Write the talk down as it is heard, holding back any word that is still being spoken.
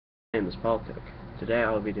My name is Paul Cook. Today I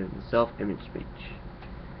will be doing self-image speech.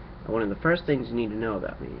 Now, one of the first things you need to know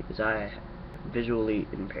about me is I am visually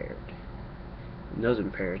impaired. And those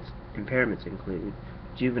impairments include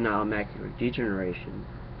juvenile macular degeneration,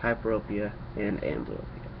 hyperopia, and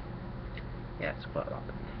amblyopia. Yeah, it's quite a lot.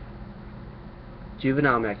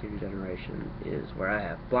 Juvenile macular degeneration is where I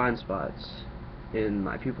have blind spots in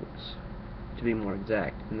my pupils. To be more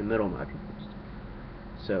exact, in the middle of my pupils.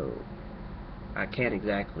 So I can't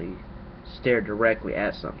exactly stare directly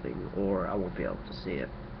at something, or I won't be able to see it.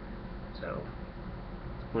 So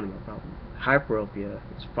it's one of my problems. Hyperopia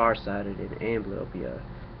is farsighted, and amblyopia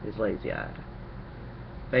is lazy-eyed.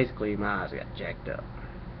 Basically, my eyes got jacked up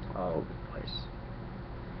all over the place.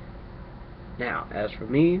 Now, as for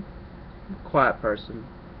me, I'm a quiet person.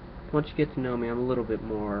 Once you get to know me, I'm a little bit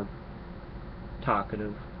more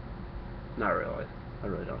talkative. Not really. I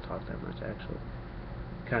really don't talk that much, actually.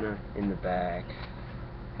 Kind of in the back,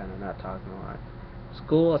 kind of not talking a lot.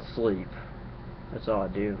 School, I sleep. That's all I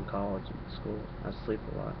do in college and school. I sleep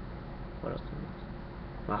a lot. What else?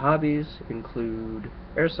 My hobbies include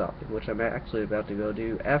airsofting, which I'm actually about to go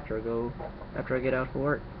do after I get out for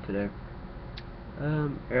work today.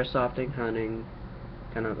 Airsofting, hunting,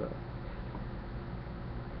 kind of a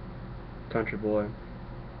country boy,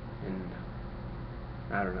 and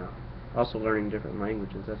I don't know. Also learning different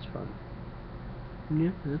languages. That's fun.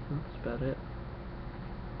 Yeah, that's about it.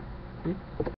 Yeah.